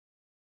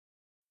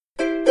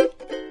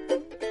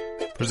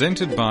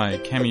Presented by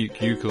Kamuk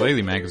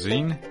Ukulele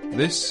Magazine,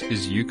 this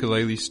is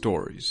Ukulele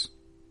Stories.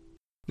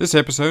 This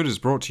episode is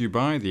brought to you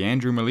by the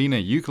Andrew Molina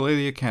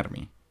Ukulele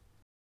Academy.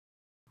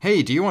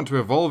 Hey, do you want to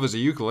evolve as a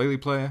ukulele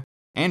player?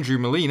 Andrew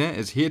Molina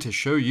is here to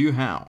show you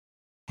how.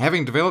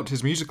 Having developed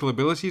his musical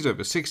abilities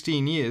over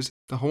 16 years,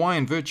 the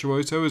Hawaiian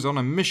virtuoso is on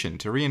a mission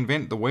to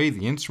reinvent the way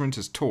the instrument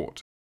is taught.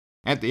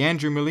 At the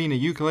Andrew Molina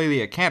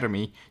Ukulele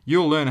Academy,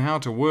 you'll learn how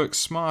to work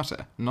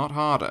smarter, not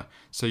harder,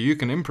 so you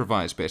can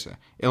improvise better,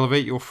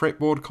 elevate your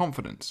fretboard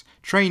confidence,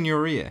 train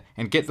your ear,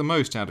 and get the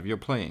most out of your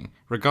playing,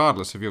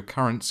 regardless of your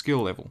current skill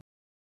level.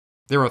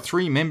 There are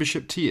 3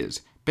 membership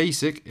tiers,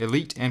 Basic,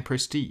 Elite, and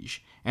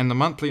Prestige, and the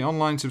monthly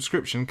online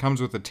subscription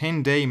comes with a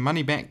 10-day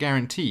money-back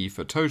guarantee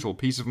for total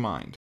peace of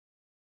mind.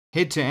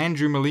 Head to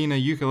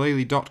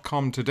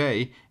andrewmolinaukulele.com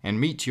today and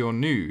meet your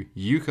new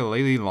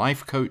ukulele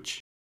life coach.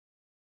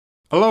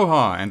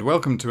 Aloha and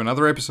welcome to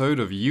another episode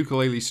of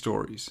Ukulele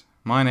Stories.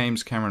 My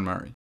name's Cameron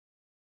Murray.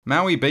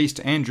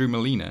 Maui-based Andrew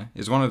Molina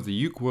is one of the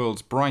uke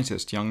world's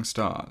brightest young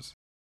stars.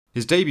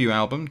 His debut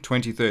album,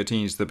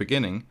 2013's The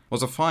Beginning,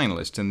 was a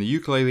finalist in the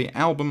Ukulele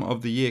Album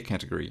of the Year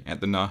category at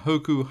the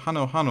Nahoku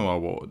Hanohano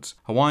Awards,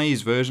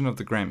 Hawaii's version of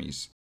the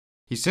Grammys.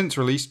 He's since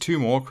released 2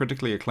 more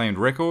critically acclaimed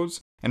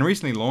records and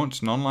recently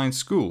launched an online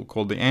school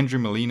called the Andrew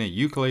Molina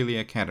Ukulele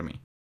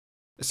Academy.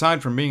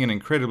 Aside from being an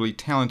incredibly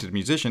talented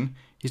musician,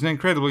 he's an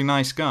incredibly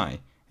nice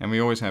guy, and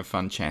we always have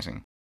fun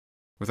chatting.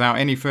 Without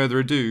any further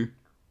ado,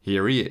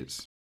 here he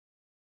is.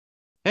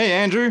 Hey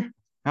Andrew,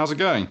 how's it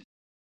going?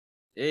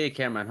 Hey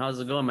Cameron, how's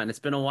it going, man? It's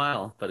been a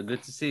while, but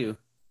good to see you.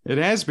 It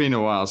has been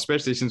a while,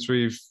 especially since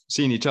we've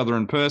seen each other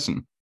in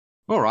person.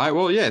 All right,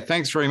 well, yeah,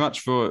 thanks very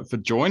much for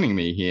joining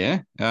me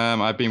here.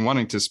 I've been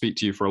wanting to speak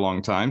to you for a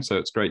long time, so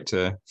it's great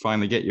to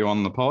finally get you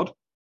on the pod.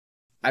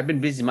 I've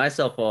been busy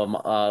myself.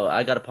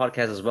 I got a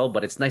podcast as well,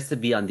 but it's nice to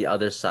be on the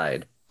other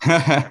side.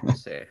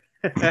 Say.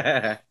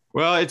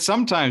 Well, it's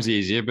sometimes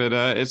easier, but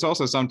it's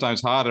also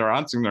sometimes harder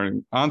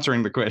answering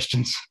the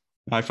questions,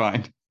 I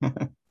find.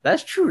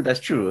 That's true.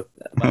 But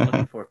I'm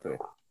looking forward to it.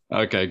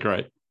 Okay,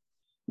 great.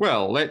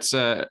 Well, let's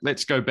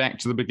go back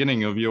to the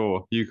beginning of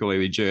your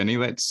ukulele journey.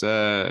 Let's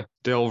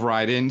delve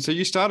right in. So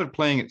you started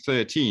playing at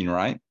 13,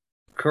 right?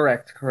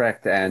 Correct.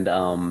 And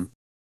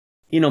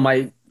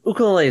my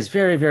ukulele is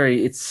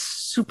it's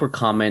super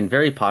common,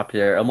 very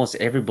popular. Almost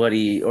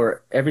everybody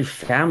or every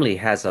family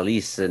has at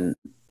least an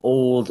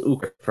old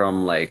ukulele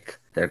from like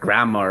their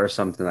grandma or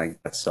something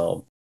like that.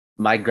 So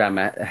my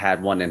grandma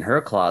had one in her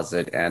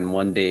closet, and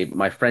one day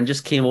my friend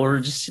just came over,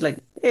 just like,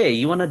 "Hey,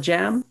 you want to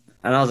jam?"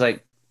 And I was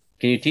like,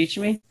 "Can you teach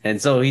me?" And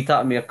so he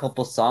taught me a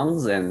couple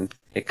songs, and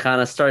it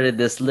kind of started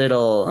this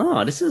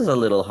this is a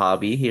little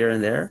hobby here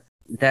and there.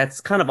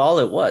 That's kind of all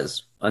it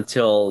was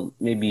until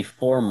maybe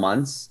 4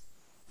 months.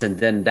 And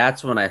then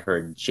that's when I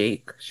heard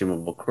Jake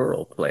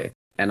Shimabukuro play.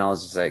 And I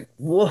was just like,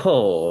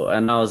 whoa.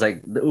 And I was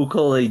like, the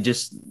ukulele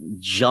just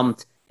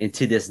jumped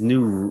into this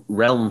new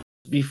realm.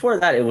 Before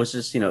that, it was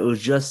just, it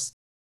was just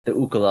the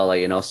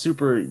ukulele,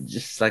 super,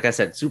 just like I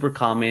said, super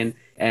common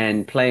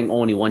and playing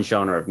only one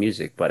genre of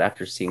music. But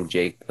after seeing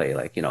Jake play,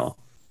 like,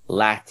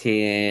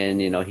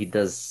 Latin, he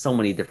does so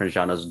many different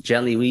genres,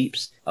 gently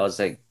weeps. I was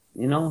like,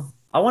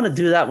 I want to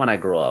do that when I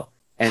grow up.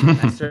 And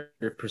I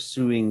started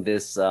pursuing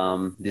this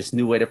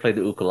new way to play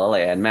the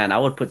ukulele. And man, I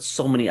would put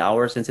so many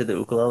hours into the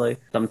ukulele.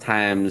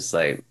 Sometimes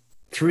like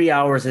 3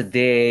 hours a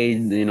day,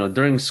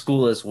 during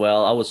school as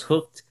well. I was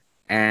hooked.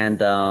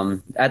 And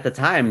at the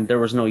time, there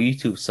was no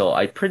YouTube. So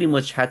I pretty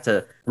much had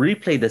to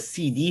replay the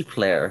CD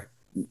player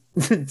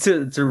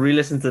to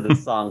re-listen to the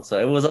song. So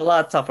it was a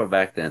lot tougher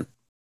back then.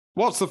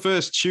 What's the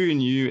first tune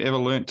you ever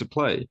learned to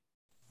play?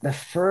 The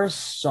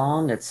first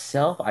song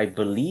itself, I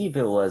believe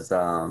it was...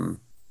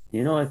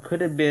 it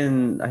could have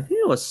been, I think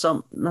it was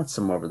not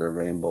Some Over the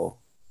Rainbow.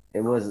 It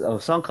was a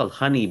song called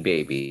Honey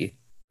Baby.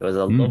 It was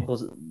a local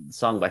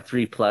song by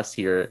 3Plus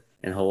here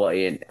in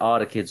Hawaii, and all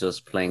the kids was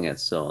playing it.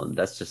 So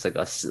that's just like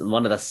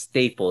one of the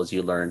staples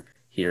you learn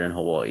here in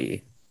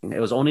Hawaii. It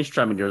was only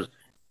strumming.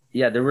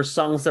 There were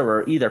songs that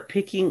were either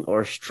picking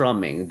or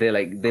strumming.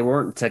 They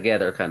weren't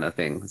together kind of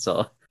thing.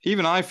 So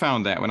even I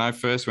found that when I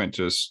first went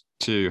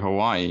to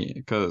Hawaii,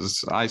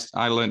 because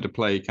I learned to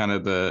play kind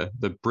of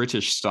the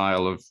British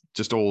style of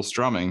just all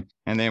strumming.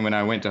 And then when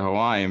I went to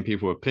Hawaii and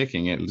people were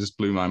picking, it just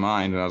blew my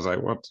mind. And I was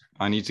like, what?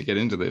 I need to get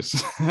into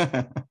this.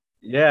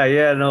 No,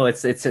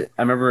 I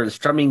remember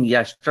strumming.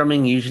 Yeah,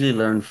 strumming usually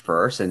learned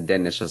first, and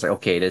then it's just like,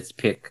 okay, let's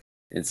pick.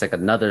 It's like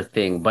another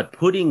thing, but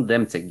putting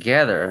them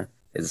together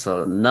is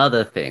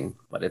another thing.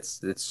 But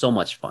it's so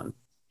much fun.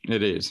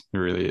 It is. It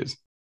really is.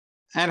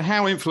 And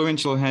how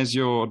influential has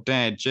your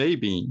dad, Jay,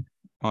 been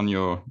on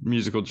your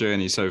musical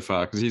journey so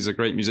far? Because he's a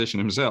great musician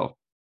himself.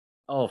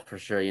 Oh, for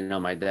sure.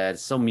 My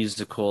dad's so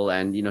musical,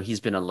 and, he's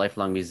been a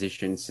lifelong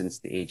musician since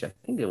the age, I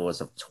think it was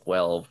of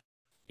 12.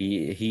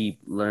 He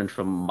learned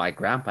from my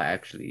grandpa,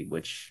 actually,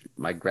 which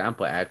my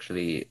grandpa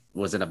actually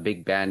was in a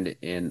big band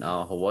in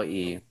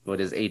Hawaii with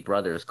his 8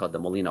 brothers called the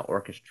Molina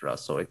Orchestra.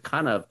 So it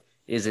kind of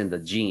is in the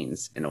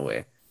genes in a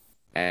way.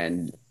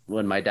 And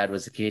when my dad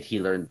was a kid, he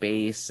learned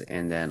bass,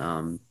 and then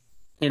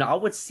I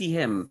would see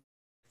him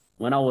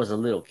when I was a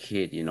little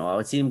kid. I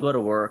would see him go to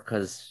work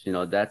because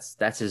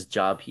that's his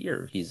job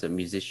here. He's a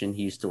musician.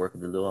 He used to work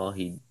at the Luau.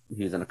 He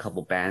was in a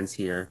couple bands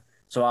here.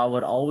 So I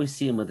would always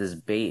see him with his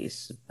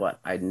bass, but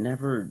I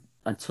never,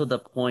 until the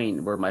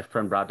point where my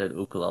friend brought the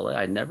ukulele,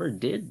 I never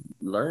did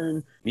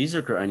learn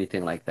music or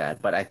anything like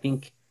that. But I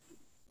think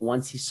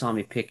once he saw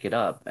me pick it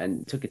up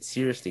and took it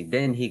seriously,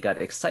 then he got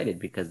excited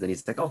because then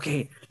he's like,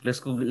 okay, let's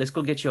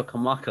go get you a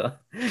kamaka.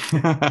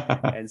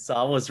 And so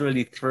I was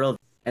really thrilled.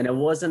 And it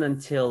wasn't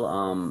until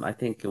I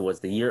think it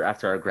was the year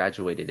after I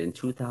graduated in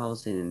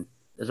 2000, it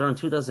was around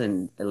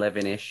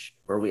 2011-ish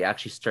where we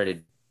actually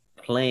started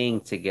playing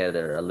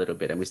together a little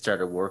bit and we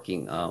started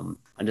working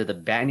under the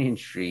banyan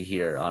tree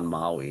here on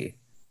Maui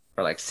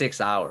for like 6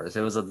 hours.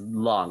 It was a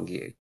long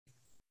gig.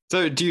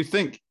 So, do you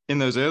think in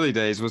those early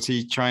days was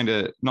he trying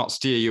to not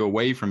steer you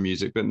away from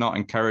music, but not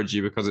encourage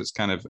you because it's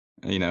kind of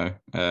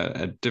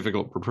a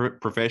difficult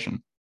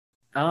profession?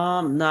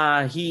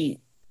 Nah, he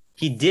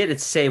did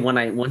say when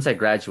I once I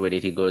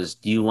graduated, he goes,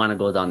 "Do you want to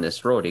go down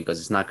this road?" He goes,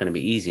 "It's not going to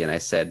be easy." And I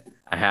said,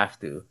 "I have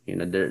to.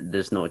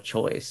 There's no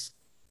choice."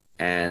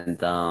 And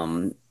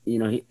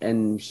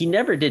he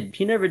never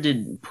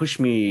did push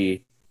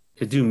me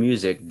to do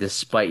music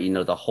despite,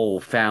 the whole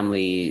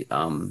family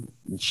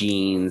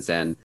genes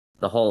and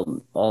the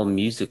whole all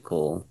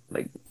musical,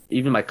 like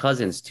even my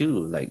cousins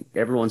too, like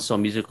everyone's so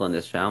musical in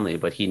this family,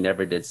 but he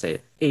never did say,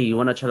 "Hey, you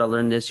want to try to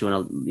learn this? You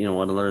want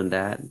to learn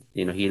that?"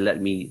 He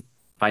let me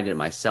find it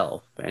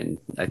myself, and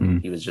I think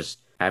Mm. he was just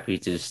happy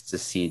to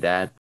see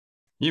that.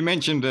 You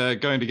mentioned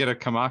going to get a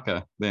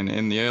kamaka then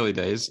in the early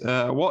days.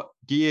 What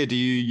gear do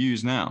you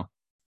use now?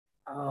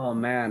 Oh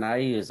man, I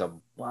use a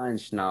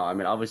bunch now. I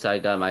mean, obviously I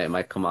got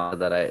my Kamada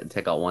that I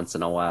take out once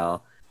in a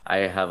while. I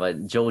have a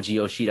Joji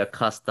Yoshida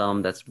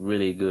custom that's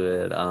really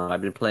good.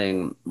 I've been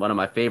playing, one of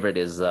my favorite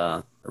is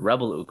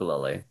Rebel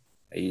ukulele.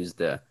 I use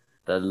the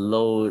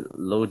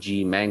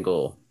Logi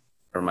Mango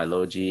for my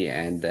Logi,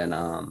 and then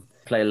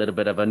play a little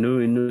bit of a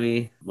Nui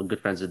Nui. I'm good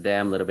friends with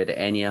them. A little bit of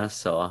Enya.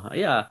 So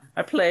yeah,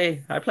 I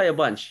play a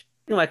bunch.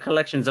 My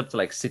collection's up to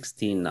like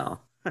 16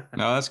 now.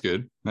 No, that's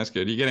good. That's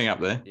good. You're getting up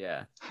there.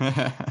 Yeah,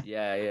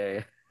 yeah,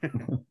 yeah.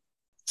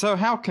 So,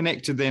 how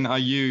connected then are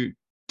you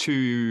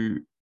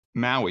to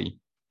Maui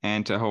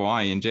and to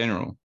Hawaii in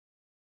general?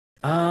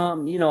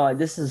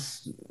 This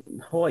is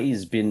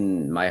Hawaii's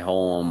been my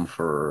home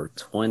for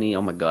 20,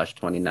 oh my gosh,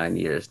 29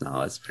 years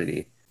now. It's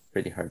pretty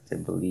hard to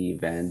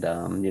believe. And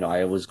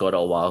I always go to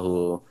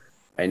Oahu.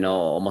 I know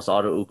almost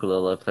all the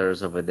ukulele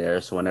players over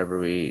there, so when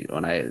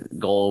I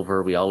go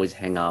over, we always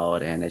hang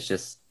out, and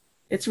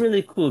it's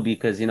really cool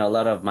because a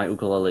lot of my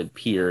ukulele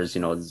peers,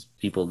 is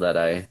people that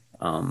I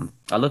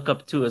look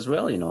up to as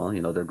well,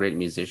 they're great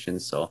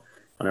musicians, so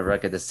whenever I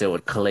get to sit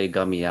with Kale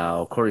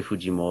Gamiao, Corey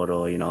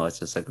Fujimoto, it's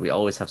just like we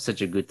always have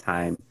such a good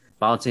time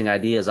bouncing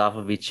ideas off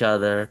of each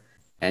other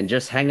and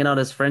just hanging out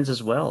as friends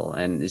as well.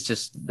 And it's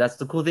just that's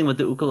the cool thing with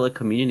the ukulele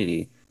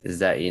community is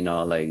that,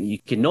 like you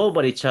can know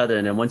about each other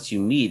and then once you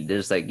meet,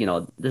 there's like,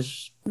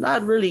 there's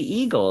not really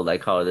ego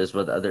like how it is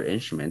with other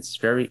instruments. It's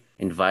very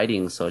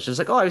inviting. So it's just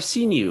like, oh, I've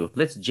seen you.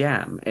 Let's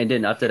jam. And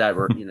then after that,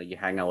 you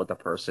hang out with the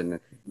person.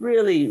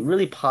 Really,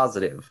 really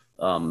positive.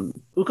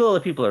 Ukulele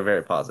people are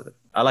very positive.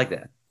 I like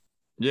that.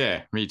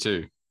 Yeah, me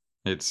too.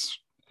 It's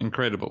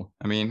incredible.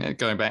 I mean,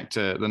 going back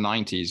to the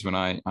 90s when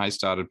I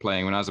started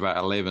playing when I was about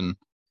 11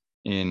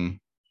 in,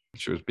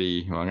 which would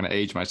be, well, I'm going to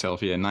age myself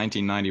here,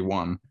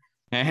 1991.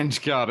 And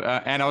God,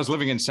 and I was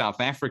living in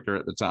South Africa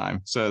at the time.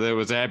 So there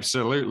was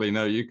absolutely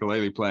no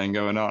ukulele playing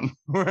going on,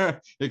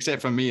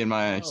 except for me and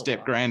my Oh, step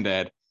wow.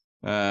 granddad.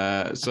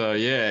 So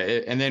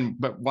yeah, and then,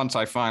 but once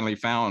I finally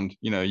found,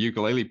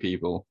 ukulele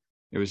people,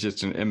 it was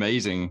just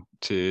amazing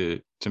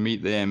to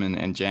meet them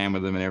and jam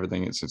with them and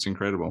everything. It's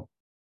incredible.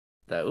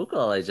 The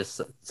ukulele is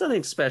just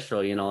something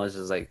special, It's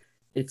just like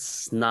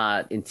it's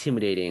not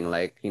intimidating,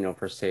 like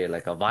per se,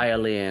 like a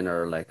violin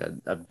or like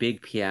a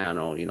big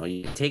piano.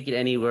 You take it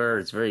anywhere.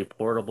 It's very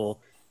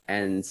portable,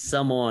 and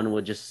someone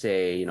would just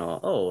say,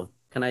 "Oh,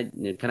 can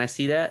I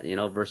see that?"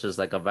 Versus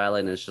like a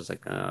violin, it's just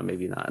like,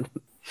 maybe not.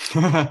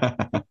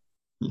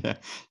 Yeah,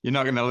 you're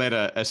not going to let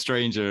a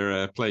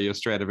stranger play your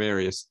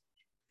Stradivarius.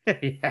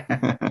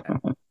 Yeah.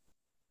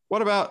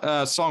 What about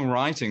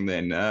songwriting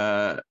then?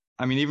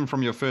 I mean, even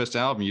from your first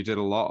album, you did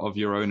a lot of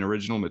your own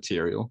original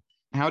material.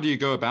 How do you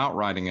go about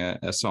writing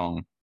a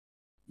song?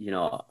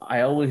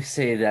 I always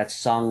say that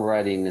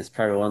songwriting is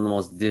probably one of the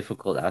most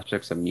difficult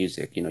aspects of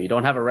music. You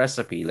don't have a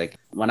recipe. Like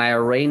when I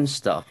arrange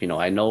stuff,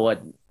 I know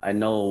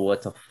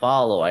what to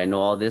follow. I know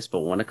all this,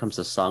 but when it comes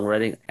to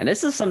songwriting, and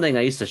this is something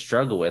I used to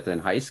struggle with in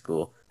high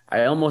school,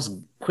 I almost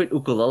quit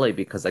ukulele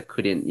because I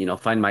couldn't,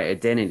 find my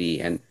identity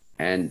and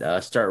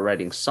start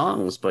writing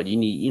songs. But you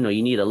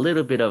need a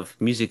little bit of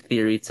music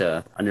theory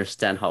to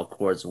understand how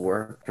chords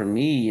work. For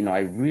me, I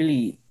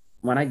really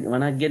when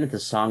I get into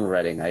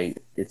songwriting,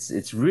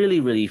 it's really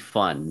really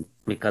fun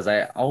because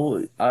I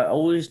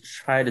always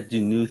try to do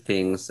new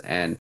things,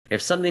 and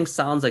if something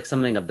sounds like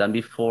something I've done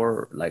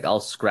before, like I'll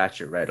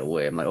scratch it right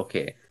away. I'm like,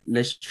 okay,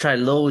 let's try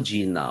low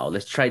G now.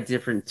 Let's try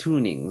different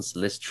tunings.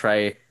 Let's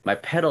try my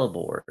pedal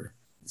board.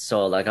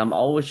 So like I'm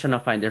always trying to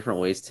find different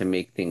ways to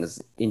make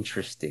things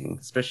interesting,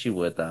 especially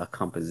with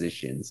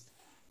compositions.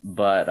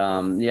 But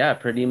yeah,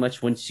 pretty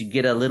much once you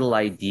get a little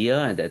idea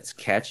and that's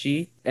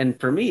catchy, and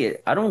for me,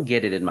 I don't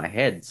get it in my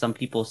head. Some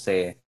people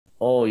say,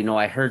 "Oh,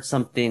 I heard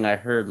something. I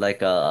heard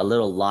like a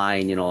little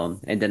line,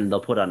 and then they'll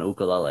put on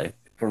ukulele."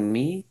 For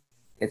me,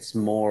 it's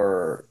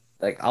more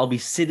like I'll be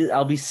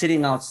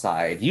sitting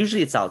outside.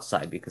 Usually it's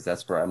outside because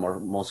that's where I'm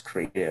most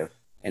creative.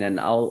 And then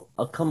I'll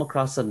come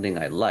across something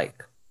I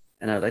like.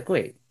 And I'm like,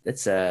 wait,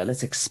 let's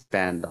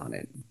expand on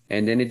it.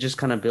 And then it just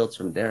kind of builds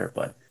from there.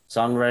 But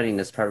songwriting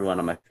is probably one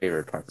of my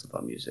favorite parts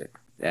about music.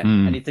 Yeah, I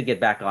Hmm. need to get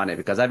back on it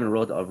because I haven't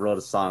wrote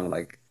a song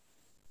like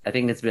I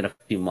think it's been a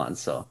few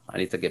months, so I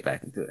need to get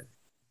back into it.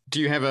 Do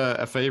you have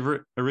a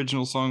favorite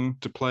original song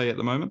to play at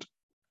the moment?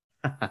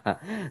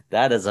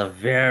 That is a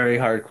very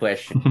hard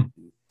question.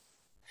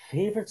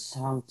 Favorite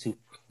song to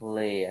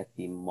play at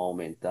the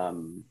moment?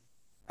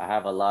 I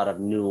have a lot of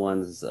new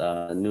ones,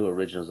 new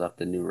originals off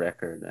the new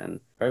record, and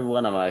probably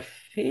one of my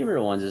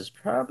favorite ones is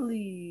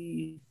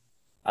probably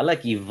I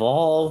like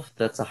Evolve.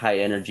 That's a high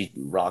energy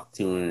rock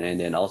tune, and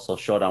then also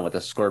Showdown with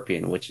the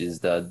Scorpion, which is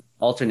the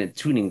alternate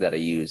tuning that I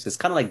use. It's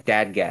kind of like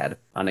Dadgad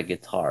on a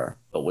guitar,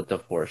 but with the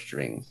four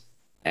strings.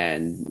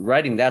 And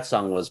writing that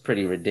song was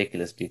pretty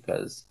ridiculous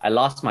because I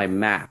lost my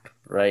map,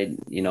 right?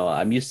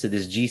 I'm used to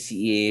this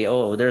GCE.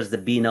 Oh, there's the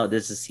B note,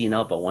 there's the C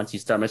note, but once you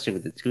start messing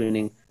with the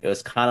tuning, it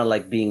was kind of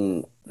like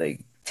being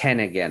like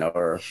 10 again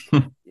or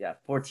yeah,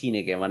 14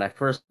 again when I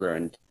first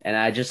learned. And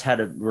I just had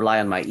to rely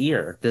on my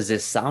ear. Does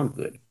this sound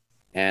good?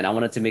 And I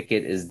wanted to make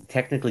it as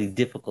technically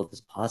difficult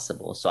as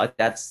possible. So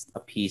that's a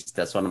piece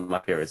that's one of my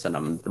favorites and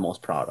I'm the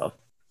most proud of.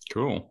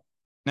 Cool.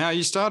 Now,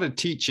 you started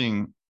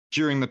teaching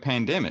during the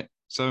pandemic.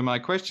 So my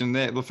question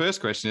there, the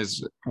first question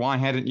is, why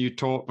hadn't you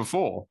taught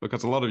before?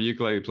 Because a lot of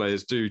ukulele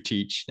players do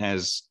teach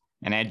as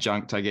an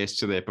adjunct, I guess,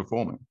 to their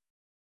performing.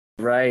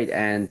 Right.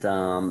 And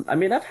I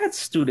mean, I've had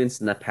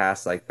students in the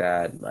past like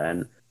that.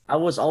 And I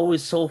was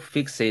always so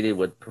fixated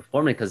with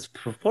performing because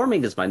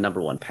performing is my number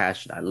one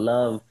passion. I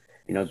love,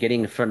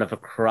 getting in front of a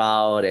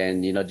crowd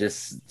and,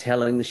 just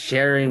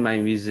sharing my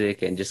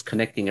music and just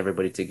connecting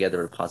everybody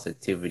together with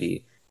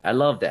positivity. I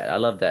love that. I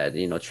love that.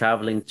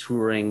 Traveling,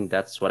 touring,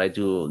 that's what I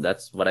do.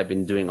 That's what I've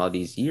been doing all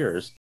these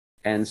years.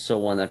 And so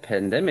when the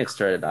pandemic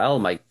started, all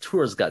my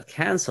tours got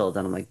canceled,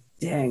 and I'm like,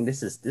 dang,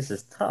 this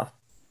is tough.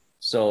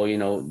 So,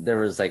 there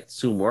was like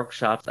Zoom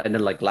workshops and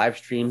then like live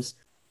streams.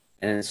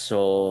 And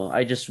so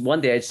I just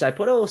one day I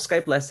put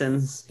Skype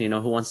lessons,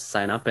 who wants to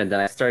sign up? And then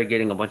I started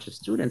getting a bunch of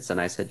students and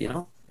I said,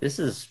 this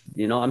is,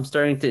 I'm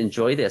starting to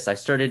enjoy this. I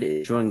started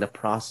enjoying the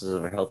process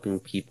of helping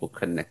people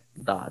connect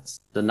dots.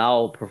 So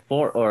now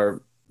perform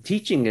or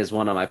teaching is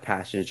one of my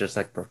passions, just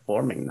like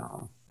performing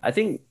now. I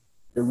think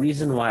the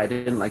reason why I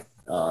didn't like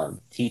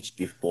teach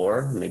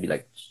before, maybe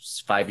like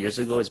 5 years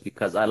ago, is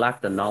because I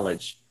lacked the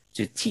knowledge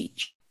to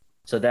teach.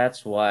 So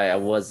that's why I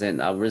wasn't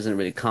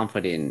really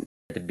confident.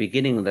 At the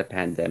beginning of the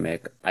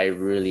pandemic, I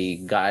really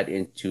got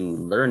into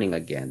learning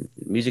again,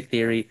 music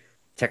theory,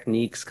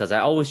 techniques, because I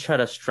always try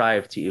to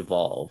strive to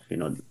evolve.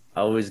 I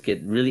always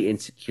get really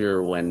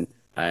insecure when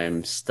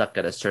I'm stuck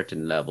at a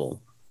certain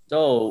level.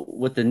 So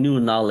with the new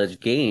knowledge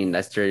gained,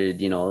 I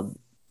started,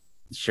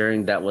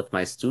 sharing that with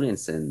my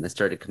students and I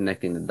started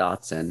connecting the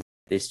dots and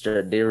they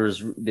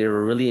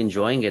were really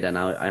enjoying it and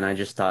I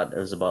just thought it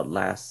was about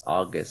last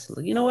August.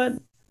 Like, you know what?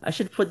 I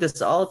should put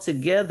this all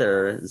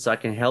together so I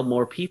can help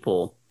more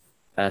people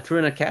through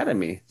an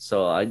academy.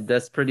 So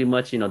that's pretty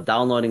much,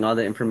 downloading all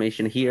the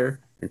information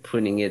here and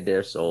putting it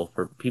there so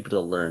for people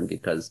to learn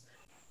because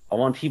I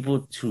want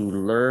people to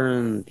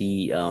learn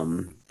the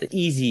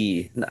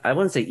easy, I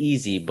wouldn't say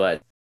easy,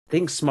 but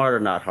think smarter,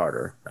 not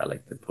harder. I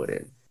like to put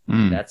it.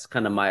 And Mm. that's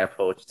kind of my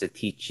approach to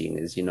teaching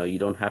is, you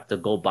don't have to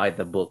go by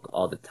the book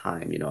all the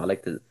time. I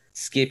like to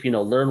skip,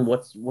 learn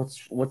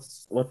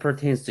what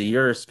pertains to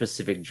your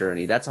specific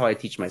journey. That's how I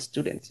teach my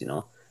students.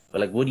 But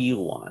like, what do you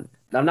want?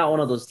 I'm not one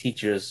of those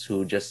teachers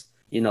who just,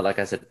 like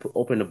I said,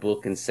 open a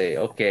book and say,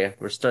 okay,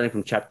 we're starting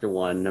from chapter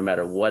one, no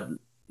matter what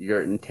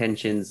your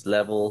intentions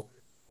level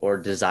or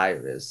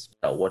desire is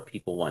about what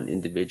people want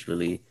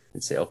individually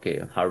and say,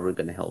 okay, how are we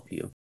going to help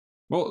you?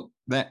 Well,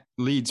 that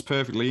leads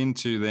perfectly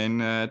into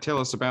then tell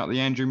us about the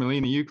Andrew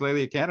Molina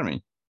Ukulele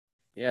Academy.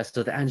 Yeah,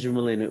 so the Andrew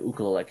Molina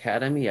Ukulele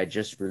Academy, I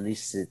just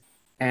released it,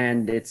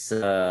 and it's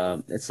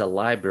a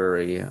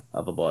library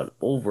of about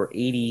over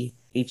 80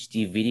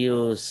 HD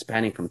videos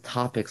spanning from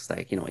topics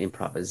like,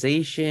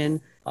 improvisation,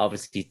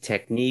 obviously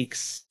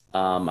techniques.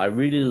 I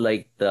really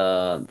like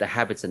the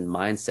habits and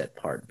mindset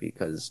part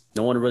because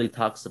no one really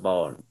talks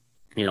about,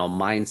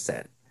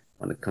 mindset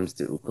when it comes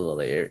to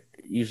ukulele.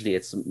 Usually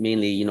it's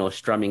mainly,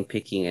 strumming,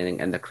 picking,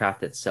 and the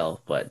craft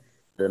itself, but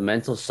the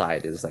mental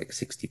side is like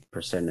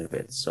 60% of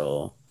it.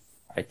 So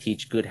I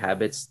teach good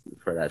habits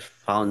for that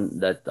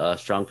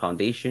strong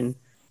foundation,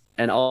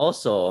 and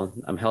also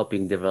I'm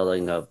helping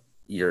developing up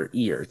your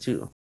ear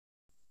too.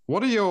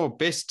 What are your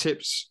best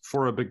tips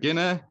for a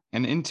beginner,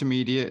 an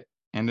intermediate,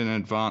 and an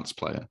advanced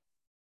player?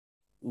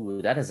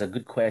 Ooh, that is a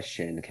good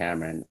question,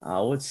 Cameron.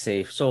 I would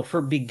say so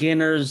for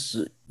beginners,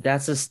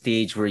 that's a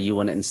stage where you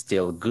want to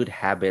instill good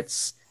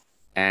habits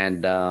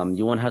and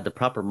you want to have the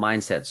proper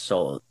mindset.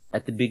 So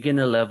at the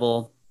beginner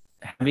level,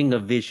 having a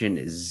vision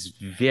is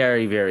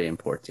very, very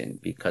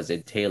important because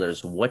it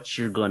tailors what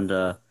you're going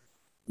to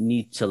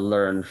need to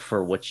learn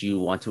for what you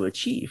want to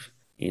achieve,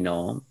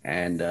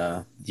 And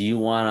do you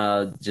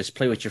want to just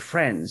play with your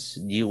friends?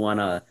 Do you want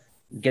to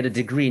get a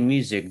degree in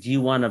music? Do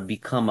you want to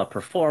become a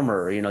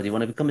performer? Do you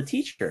want to become a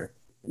teacher?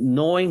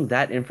 Knowing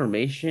that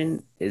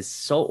information is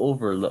so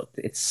overlooked.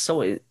 It's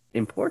so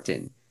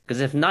important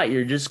because if not,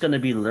 you're just going to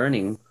be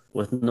learning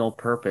with no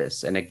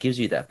purpose, and it gives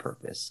you that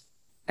purpose.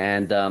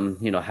 And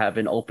have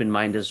an open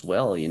mind as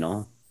well,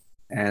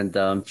 and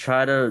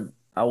try to,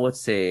 I would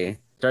say,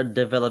 start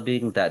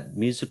developing that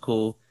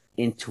musical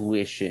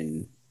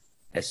intuition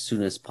as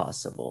soon as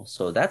possible.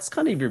 So that's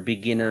kind of your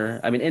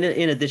beginner. I mean,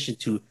 in addition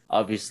to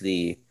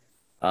obviously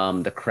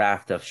the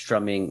craft of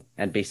strumming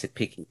and basic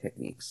picking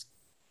techniques.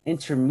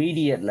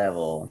 Intermediate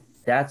level,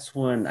 that's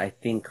when I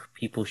think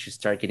people should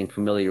start getting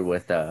familiar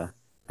with their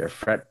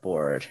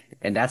fretboard.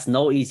 And that's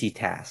no easy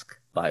task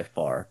by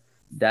far.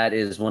 That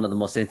is one of the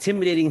most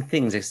intimidating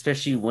things,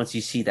 especially once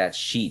you see that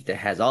sheet that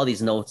has all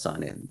these notes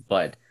on it.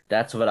 But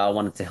that's what I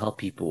wanted to help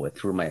people with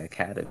through my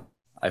academy.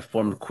 I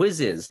formed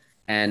quizzes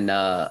and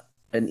an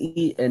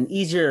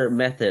easier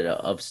method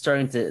of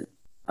starting to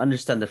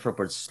understand the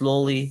fretboard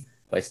slowly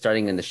by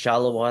starting in the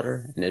shallow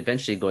water and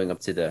eventually going up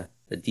to the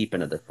deep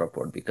end of the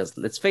fretboard. Because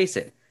let's face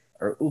it,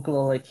 our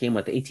ukulele came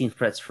with 18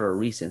 frets for a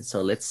reason.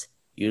 So let's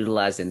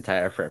utilize the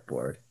entire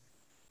fretboard.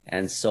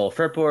 And so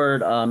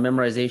fretboard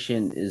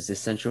memorization is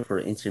essential for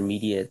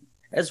intermediate,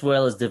 as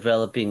well as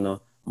developing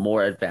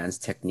more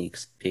advanced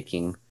techniques,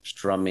 picking,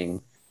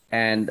 strumming.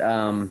 And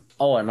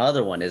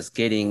another one is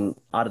getting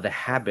out of the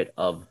habit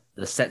of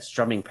the set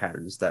strumming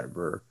patterns that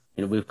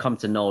we've come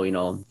to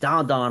know,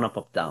 down, down, up,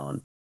 up,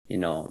 down.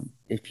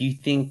 If you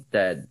think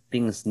that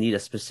things need a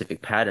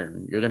specific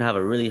pattern, you're going to have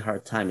a really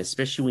hard time,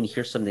 especially when you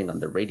hear something on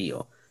the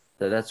radio.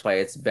 So that's why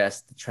it's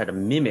best to try to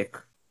mimic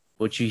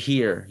what you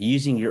hear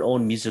using your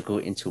own musical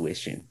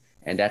intuition.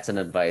 And that's an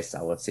advice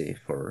I would say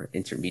for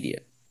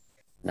intermediate.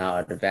 Now,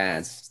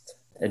 advanced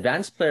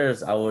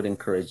players, I would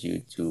encourage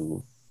you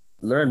to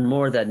learn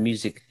more of that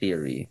music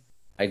theory.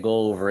 I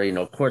go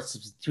over, chord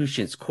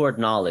substitutions, chord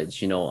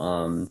knowledge,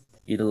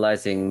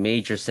 utilizing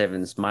major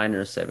sevens,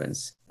 minor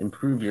sevens,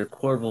 improve your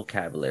chord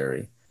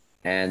vocabulary,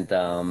 and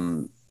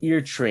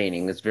ear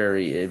training is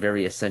very,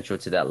 very essential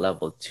to that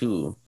level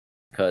too.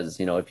 Because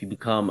if you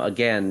become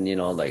again,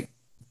 like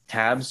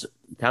tabs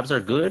are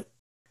good,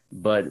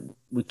 but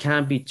we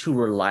can't be too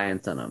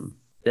reliant on them.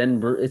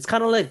 Then it's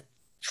kind of like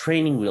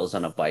training wheels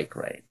on a bike,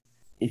 right?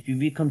 If you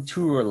become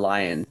too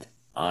reliant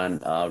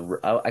on,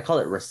 I call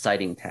it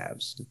reciting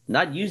tabs,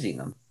 not using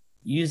them,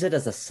 use it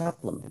as a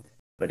supplement.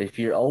 But if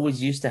you're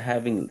always used to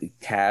having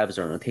tabs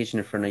or notation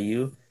in front of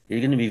you, you're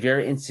going to be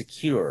very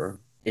insecure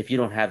if you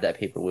don't have that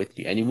paper with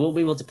you, and you won't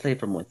be able to play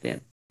from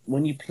within.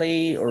 When you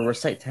play or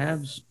recite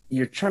tabs,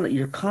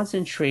 you're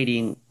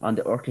concentrating on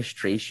the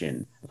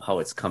orchestration of how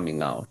it's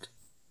coming out.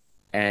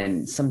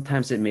 And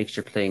sometimes it makes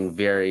your playing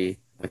very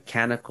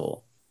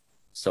mechanical.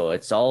 So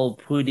it's all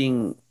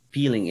putting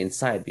feeling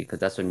inside because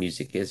that's what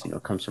music is,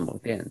 it comes from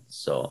within.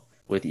 So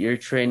with ear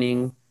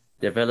training,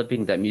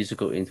 developing that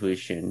musical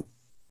intuition,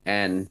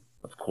 and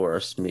of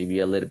course, maybe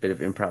a little bit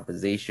of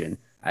improvisation,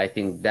 I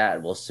think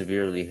that will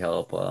severely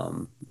help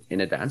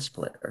an advanced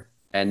player.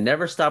 And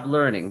never stop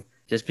learning.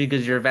 Just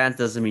because you're advanced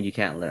doesn't mean you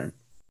can't learn.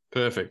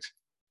 Perfect.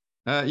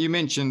 You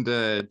mentioned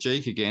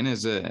Jake again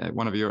as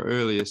one of your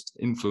earliest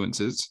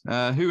influences.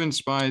 Who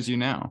inspires you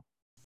now?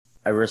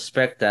 I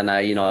respect and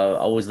I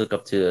always look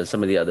up to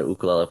some of the other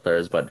ukulele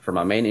players, but for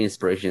my main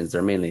inspirations,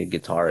 they're mainly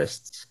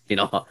guitarists.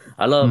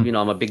 I love,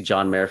 I'm a big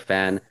John Mayer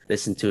fan.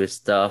 Listen to his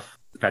stuff,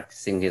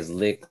 practicing his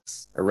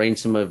licks, arrange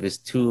some of his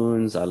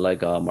tunes. I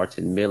like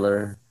Martin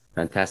Miller,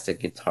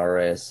 fantastic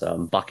guitarist,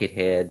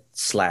 Buckethead,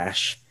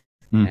 Slash,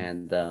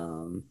 and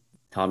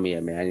Tommy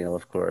Emmanuel,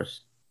 of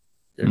course.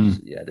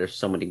 There's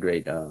so many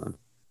great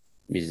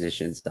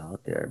musicians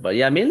out there. But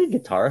yeah, mainly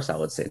guitarists, I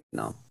would say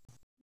now.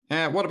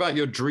 What about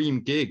your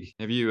dream gig?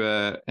 Have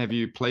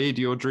you played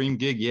your dream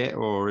gig yet,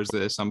 or is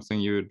there something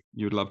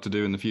you'd love to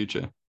do in the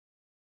future?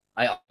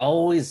 I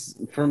always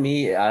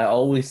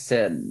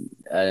set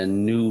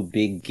new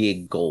big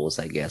gig goals,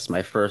 I guess.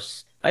 My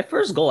first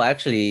goal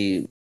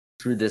actually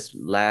through this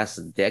last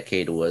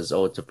decade was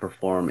to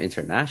perform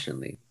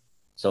internationally.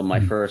 So my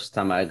first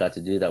time I got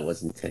to do that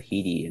was in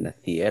Tahiti in a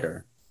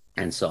theater.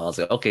 And so I was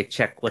like, okay,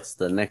 check, what's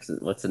the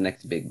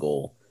next big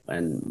goal?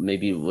 And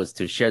maybe it was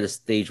to share the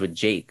stage with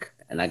Jake.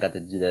 And I got to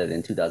do that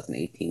in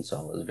 2018, so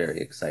I was very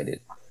excited.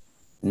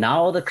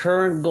 Now the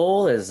current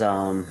goal is,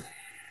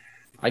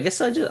 I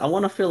guess I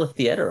want to fill a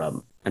theater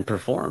up and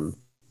perform.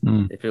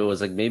 If it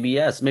was like maybe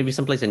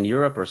someplace in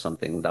Europe or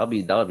something, that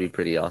would be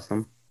pretty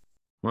awesome.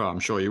 Well, I'm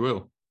sure you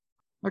will.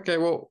 Okay,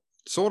 well,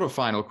 sort of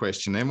final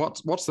question then.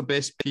 What's the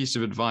best piece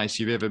of advice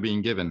you've ever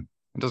been given?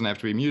 It doesn't have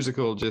to be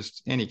musical,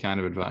 just any kind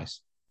of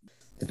advice.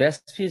 The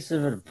best piece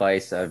of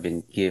advice I've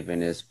been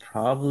given is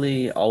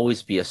probably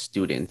always be a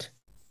student.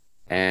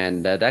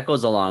 And that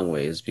goes a long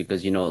ways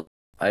because,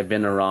 I've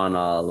been around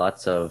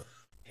lots of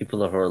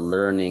people who are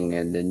learning,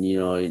 and then,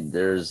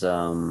 there's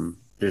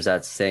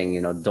that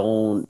saying,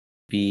 don't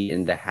be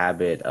in the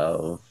habit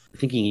of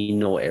thinking you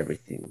know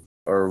everything.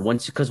 Or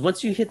because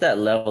once you hit that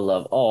level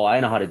of, oh, I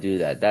know how to do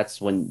that,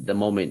 that's when the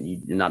moment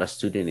you're not a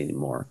student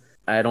anymore.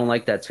 I don't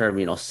like that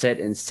term, set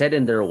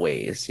in their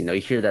ways. You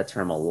hear that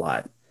term a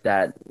lot.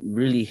 That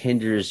really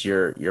hinders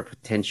your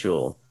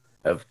potential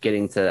of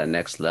getting to that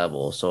next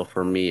level. So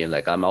for me,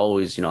 like I'm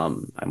always,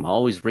 I'm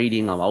always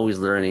reading, I'm always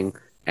learning.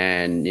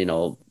 And,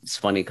 it's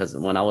funny because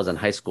when I was in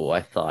high school,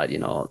 I thought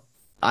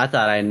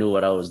I knew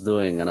what I was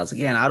doing. And I was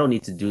like, yeah, I don't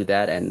need to do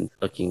that. And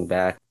looking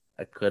back,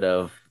 I could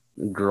have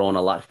grown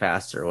a lot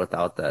faster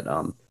without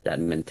that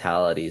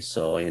mentality.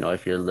 So,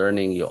 if you're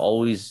learning, you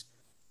always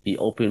be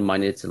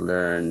open-minded to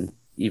learn,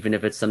 even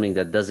if it's something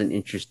that doesn't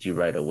interest you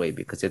right away,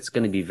 because it's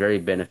going to be very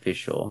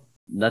beneficial.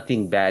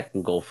 Nothing bad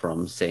can go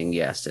from saying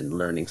yes and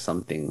learning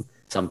something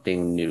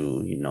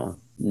new,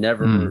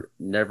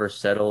 Never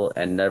settle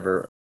and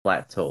never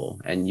plateau.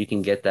 And you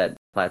can get that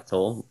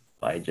plateau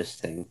by just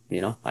saying,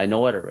 I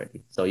know it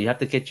already. So you have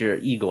to get your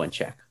ego in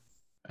check.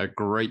 A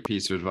great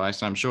piece of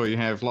advice. I'm sure you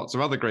have lots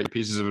of other great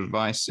pieces of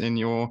advice in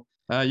your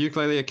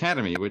Ukulele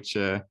Academy, which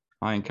I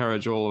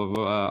encourage all of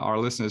our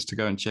listeners to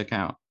go and check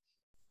out.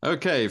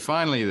 Okay,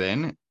 finally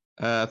then,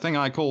 a thing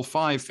I call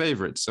 5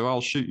 favorites. So I'll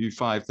shoot you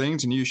 5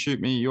 things and you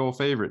shoot me your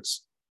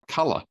favorites.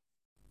 Color.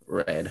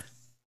 Red.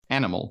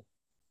 Animal.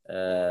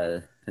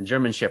 A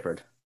German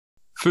Shepherd.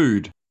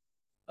 Food.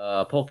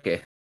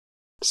 Poke.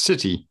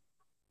 City.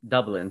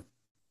 Dublin.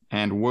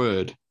 And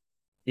word.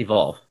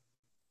 Evolve.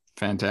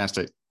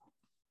 Fantastic.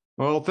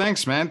 Well,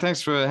 thanks, man.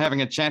 Thanks for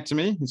having a chat to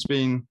me. It's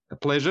been a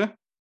pleasure.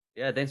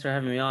 Yeah, thanks for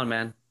having me on,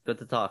 man. Good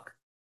to talk.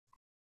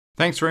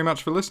 Thanks very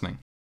much for listening.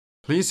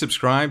 Please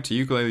subscribe to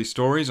Ukulele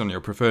Stories on your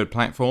preferred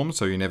platform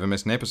so you never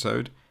miss an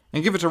episode,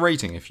 and give it a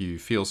rating if you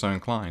feel so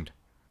inclined.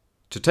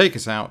 To take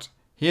us out,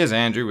 here's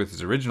Andrew with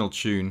his original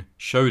tune,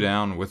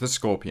 Showdown with a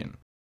Scorpion.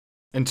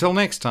 Until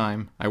next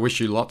time, I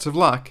wish you lots of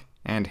luck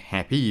and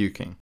happy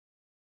uking.